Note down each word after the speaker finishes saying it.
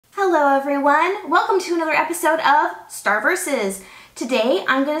Hello everyone! Welcome to another episode of Starr Versus. Today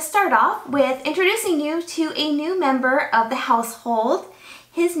I'm going to start off with introducing you to a new member of the household.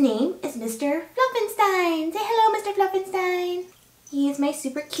 His name is Mr. Fluffenstein. Say hello, Mr. Fluffenstein. He is my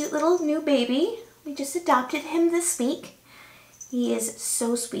super cute little new baby. We just adopted him this week. He is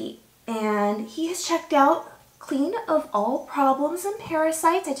so sweet and he is checked out clean of all problems and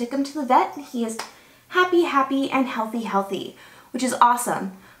parasites. I took him to the vet and he is happy and healthy, which is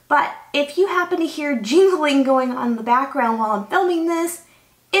awesome. But if you happen to hear jingling going on in the background while I'm filming this,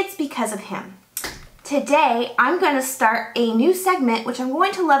 it's because of him. Today, I'm going to start a new segment which I'm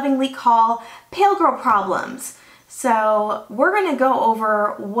going to lovingly call Pale Girl Problems. So we're going to go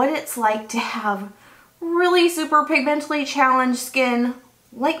over what it's like to have really super pigmentally challenged skin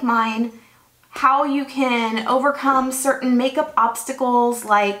like mine, how you can overcome certain makeup obstacles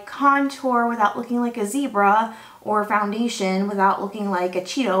like contour without looking like a zebra, or foundation without looking like a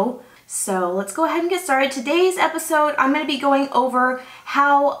Cheeto. So let's go ahead and get started. Today's episode, I'm going to be going over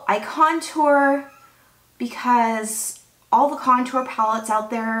how I contour, because all the contour palettes out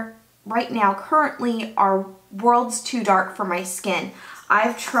there right now currently are worlds too dark for my skin.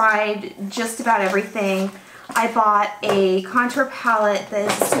 I've tried just about everything. I bought a contour palette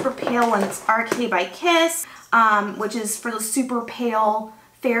that is a super pale one. It's RK by Kiss, which is for the super pale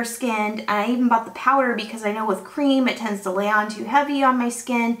fair-skinned, and I even bought the powder because I know with cream it tends to lay on too heavy on my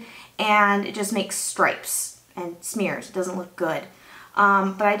skin and it just makes stripes and smears. It doesn't look good.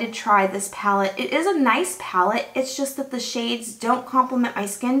 But I did try this palette. It is a nice palette, it's just that the shades don't complement my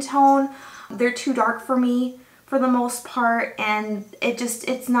skin tone. They're too dark for me for the most part, and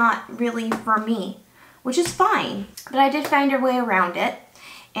it's not really for me, which is fine. But I did find a way around it,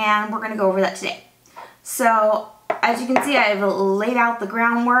 and we're going to go over that today. So as you can see, I've laid out the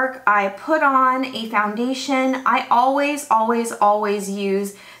groundwork. I put on a foundation. I always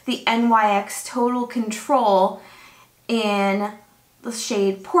use the NYX Total Control in the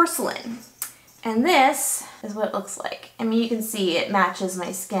shade Porcelain. And this is what it looks like. I mean, you can see it matches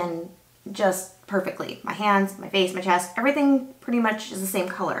my skin just perfectly. My hands, my face, my chest, everything pretty much is the same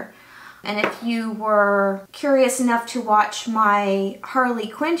color. And if you were curious enough to watch my Harley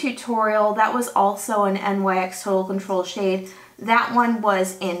Quinn tutorial, that was also an NYX Total Control shade. That one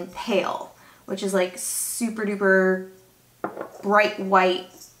was in Pale, which is like super duper bright white.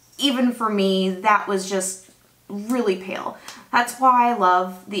 Even for me, that was just really pale. That's why I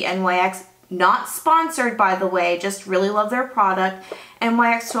love the NYX. Not sponsored, by the way, just really love their product.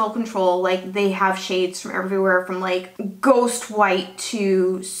 NYX Total Control, like, they have shades from everywhere, from like ghost white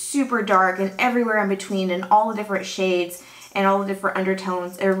to super dark and everywhere in between, and all the different shades and all the different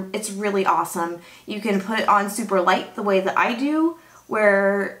undertones. It's really awesome. You can put it on super light the way that I do,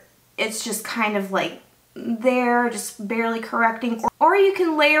 where it's just kind of like there, just barely correcting, or you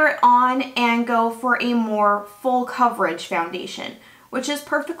can layer it on and go for a more full coverage foundation, which is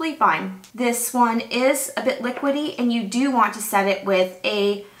perfectly fine. This one is a bit liquidy, and you do want to set it with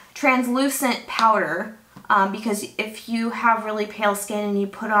a translucent powder, because if you have really pale skin and you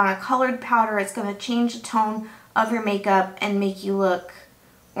put on a colored powder, it's going to change the tone of your makeup and make you look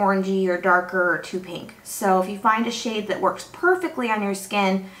orangey or darker or too pink. So if you find a shade that works perfectly on your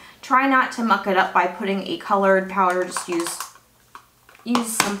skin, try not to muck it up by putting a colored powder. Just use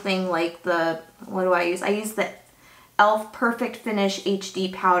something like the, what do I use? I use the e.l.f. Perfect Finish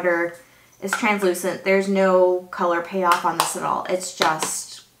HD powder. Is translucent. There's no color payoff on this at all. It's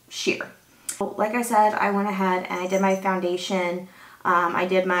just sheer. Like I said, I went ahead and I did my foundation. I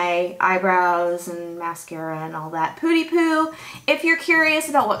did my eyebrows and mascara and all that pooty poo. If you're curious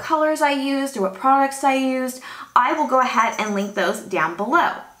about what colors I used or what products I used, I will go ahead and link those down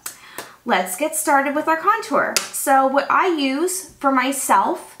below. Let's get started with our contour. So what I use for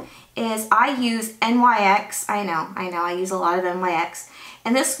myself is I use NYX. I know, I use a lot of NYX.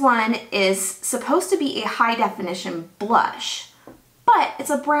 And this one is supposed to be a high definition blush, but it's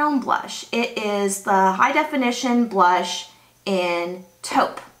a brown blush. It is the high definition blush in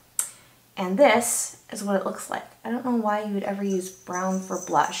Taupe. And this is what it looks like. I don't know why you would ever use brown for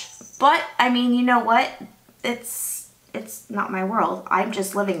blush, but I mean, you know what? It's not my world. I'm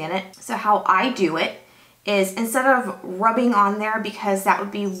just living in it. So how I do it is, instead of rubbing on there, because that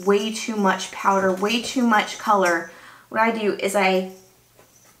would be way too much powder, way too much color, what I do is I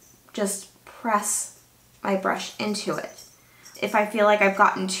just press my brush into it. If I feel like I've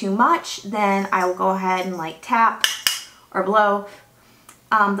gotten too much, then I will go ahead and like tap or blow.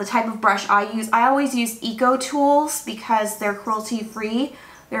 The type of brush I always use Eco Tools because they're cruelty free,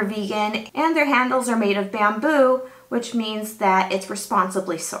 they're vegan, and their handles are made of bamboo, which means that it's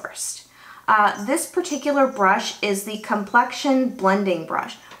responsibly sourced. This particular brush is the complexion blending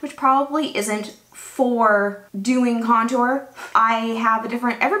brush, which probably isn't for doing contour.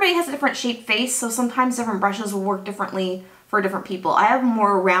 Everybody has a different shaped face, so sometimes different brushes will work differently for different people. I have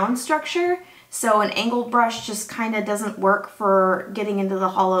more round structure, so an angled brush just kind of doesn't work for getting into the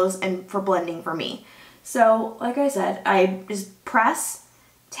hollows and for blending for me. So like I said, I just press,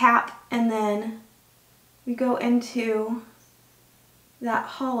 tap, and then we go into that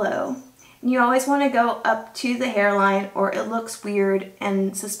hollow. And you always want to go up to the hairline or it looks weird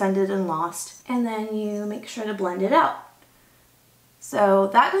and suspended and lost. And then you make sure to blend it out. So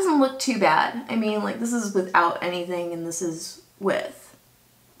that doesn't look too bad. I mean, like, this is without anything and this is with,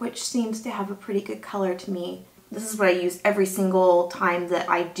 which seems to have a pretty good color to me. This is what I use every single time that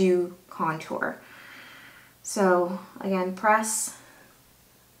I do contour. So again, press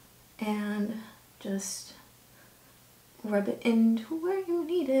and just rub it into where you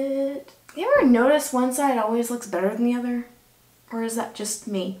need it. You ever notice one side always looks better than the other? Or is that just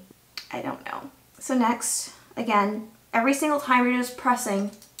me? I don't know. So next, again, every single time you're just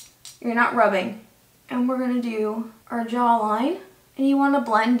pressing, you're not rubbing. And we're gonna do our jawline. And you wanna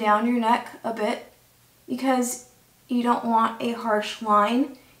blend down your neck a bit because you don't want a harsh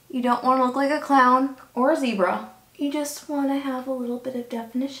line. You don't wanna look like a clown or a zebra. You just wanna have a little bit of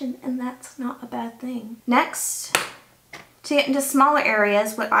definition, and that's not a bad thing. Next, to get into smaller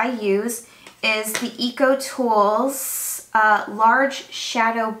areas, what I use is the Eco Tools large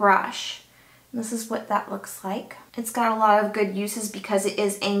shadow brush. And this is what that looks like. It's got a lot of good uses because it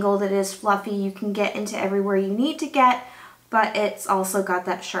is angled, it is fluffy, you can get into everywhere you need to get, but it's also got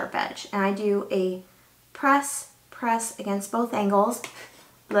that sharp edge. And I do a press against both angles,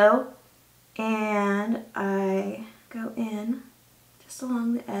 low, and I go in just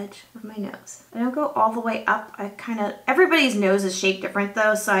along the edge of my nose. I don't go all the way up. Everybody's nose is shaped different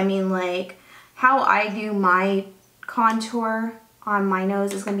though, so I mean, like, how I do my contour on my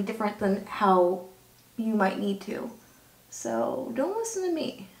nose is gonna be different than how you might need to. So don't listen to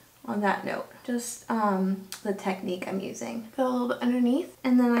me on that note. Just the technique I'm using. Go a little bit underneath,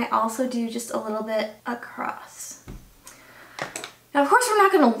 and then I also do just a little bit across. Now, of course, we're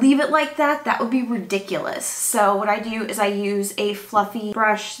not going to leave it like that. That would be ridiculous. So what I do is I use a fluffy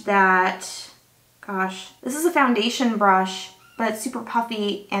brush that, gosh, this is a foundation brush, but it's super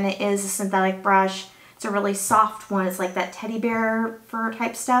puffy and it is a synthetic brush. It's a really soft one. It's like that teddy bear fur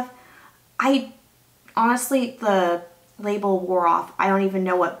type stuff. Honestly, the label wore off. I don't even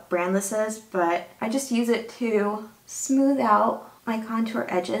know what brand this is, but I just use it to smooth out my contour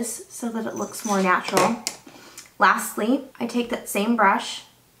edges so that it looks more natural. Lastly, I take that same brush,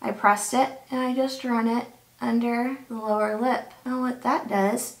 I pressed it, and I just run it under the lower lip. And what that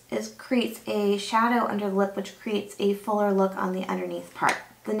does is creates a shadow under the lip, which creates a fuller look on the underneath part.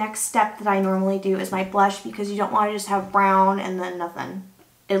 The next step that I normally do is my blush, because you don't want to just have brown and then nothing.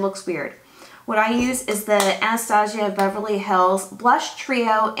 It looks weird. What I use is the Anastasia of Beverly Hills Blush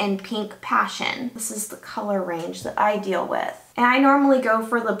Trio in Pink Passion. This is the color range that I deal with. And I normally go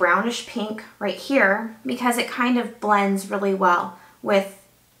for the brownish pink right here because it kind of blends really well with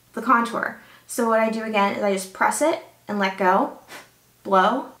the contour. So what I do again is I just press it and let go,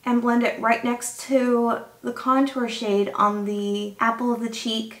 blow, and blend it right next to the contour shade on the apple of the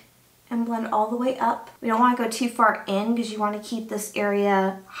cheek and blend all the way up. We don't want to go too far in because you want to keep this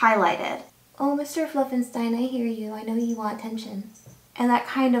area highlighted. Oh, Mr. Fluffenstein, I hear you. I know you want attention. And that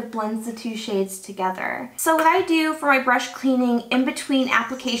kind of blends the two shades together. So what I do for my brush cleaning in between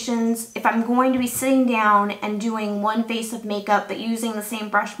applications, if I'm going to be sitting down and doing one face of makeup but using the same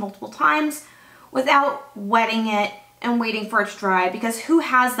brush multiple times without wetting it and waiting for it to dry, because who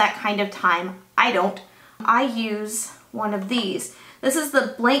has that kind of time? I don't. I use one of these. This is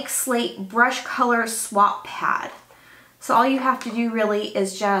the Blank Slate Brush Color Swap Pad. So all you have to do really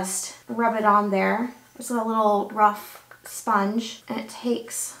is just rub it on there. There's a little rough sponge and it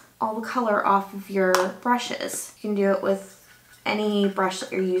takes all the color off of your brushes. You can do it with any brush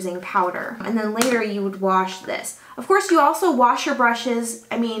that you're using, powder. And then later you would wash this. Of course, you also wash your brushes.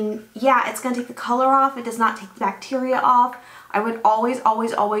 I mean, yeah, it's gonna take the color off. It does not take the bacteria off. I would always,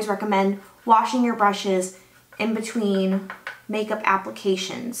 always, always recommend washing your brushes in between makeup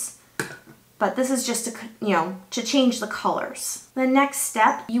applications. But this is just to, to change the colors. The next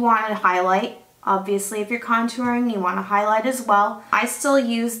step, you want to highlight. Obviously, if you're contouring, you want to highlight as well. I still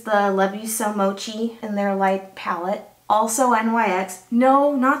use the Love You So MOCHI in their light palette. Also NYX.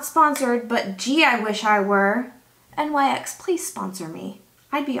 No, not sponsored, but gee, I wish I were. NYX, please sponsor me.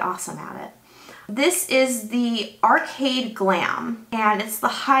 I'd be awesome at it. This is the Arcade Glam, and it's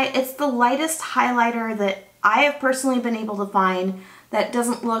the lightest highlighter that I have personally been able to find that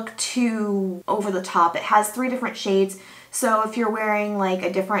doesn't look too over the top. It has 3 different shades, So if you're wearing like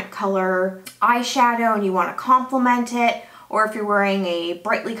a different color eyeshadow and you want to complement it, or if you're wearing a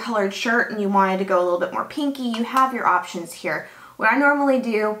brightly colored shirt and you wanted to go a little bit more pinky, you have your options here. What I normally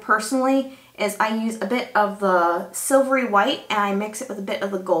do personally is I use a bit of the silvery white and I mix it with a bit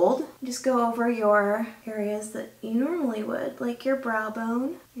of the gold. Just go over your areas that you normally would, like your brow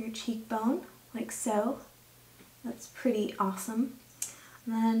bone, your cheekbone, like so. That's pretty awesome.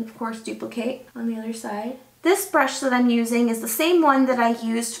 And then of course duplicate on the other side. This brush that I'm using is the same one that I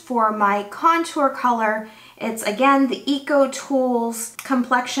used for my contour color. It's again the Eco Tools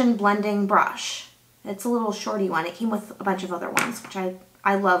Complexion Blending Brush. It's a little shorty one. It came with a bunch of other ones, which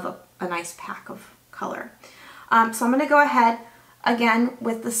I love a nice pack of color. So I'm going to go ahead again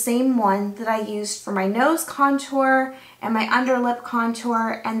with the same one that I used for my nose contour and my underlip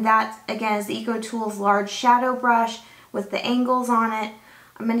contour, and that again is the Eco Tools Large Shadow Brush with the angles on it.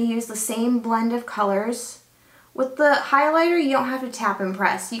 I'm going to use the same blend of colors. With the highlighter, you don't have to tap and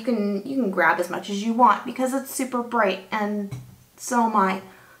press. You can grab as much as you want because it's super bright, and so am I.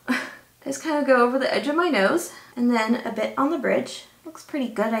 Just kind of go over the edge of my nose and then a bit on the bridge. Looks pretty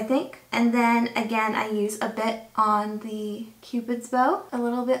good, I think. And then again, I use a bit on the Cupid's bow, a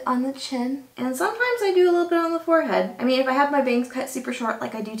little bit on the chin, and sometimes I do a little bit on the forehead. I mean, if I have my bangs cut super short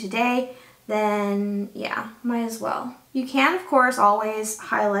like I do today, then yeah, might as well. You can, of course, always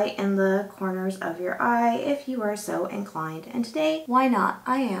highlight in the corners of your eye if you are so inclined. And today, why not?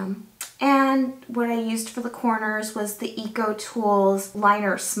 I am. And what I used for the corners was the Eco Tools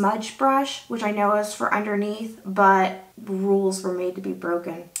Liner Smudge Brush, which I know is for underneath, but the rules were made to be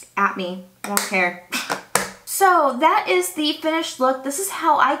broken. At me. I don't care. So that is the finished look. This is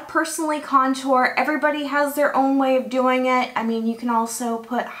how I personally contour. Everybody has their own way of doing it. I mean, you can also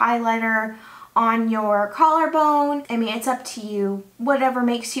put highlighter on your collarbone. I mean, it's up to you. Whatever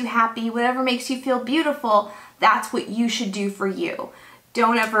makes you happy, whatever makes you feel beautiful, that's what you should do for you.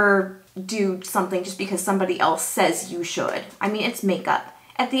 Don't ever do something just because somebody else says you should. I mean, it's makeup.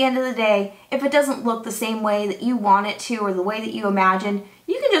 At the end of the day, if it doesn't look the same way that you want it to or the way that you imagined,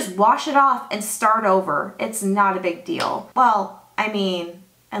 you can just wash it off and start over. It's not a big deal. Well, I mean,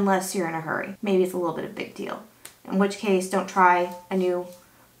 unless you're in a hurry. Maybe it's a little bit of a big deal. In which case, don't try a new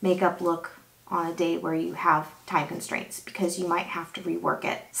makeup look on a day where you have time constraints because you might have to rework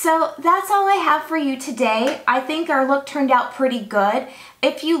it. So that's all I have for you today. I think our look turned out pretty good.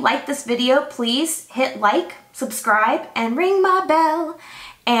 If you like this video, please hit like, subscribe, and ring my bell.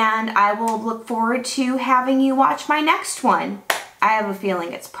 And I will look forward to having you watch my next one. I have a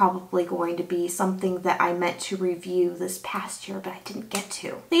feeling it's probably going to be something that I meant to review this past year, but I didn't get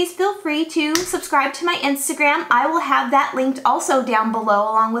to. Please feel free to subscribe to my Instagram. I will have that linked also down below,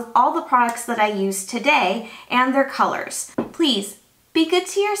 along with all the products that I used today and their colors. Please be good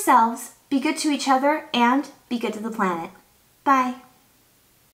to yourselves, be good to each other, and be good to the planet. Bye.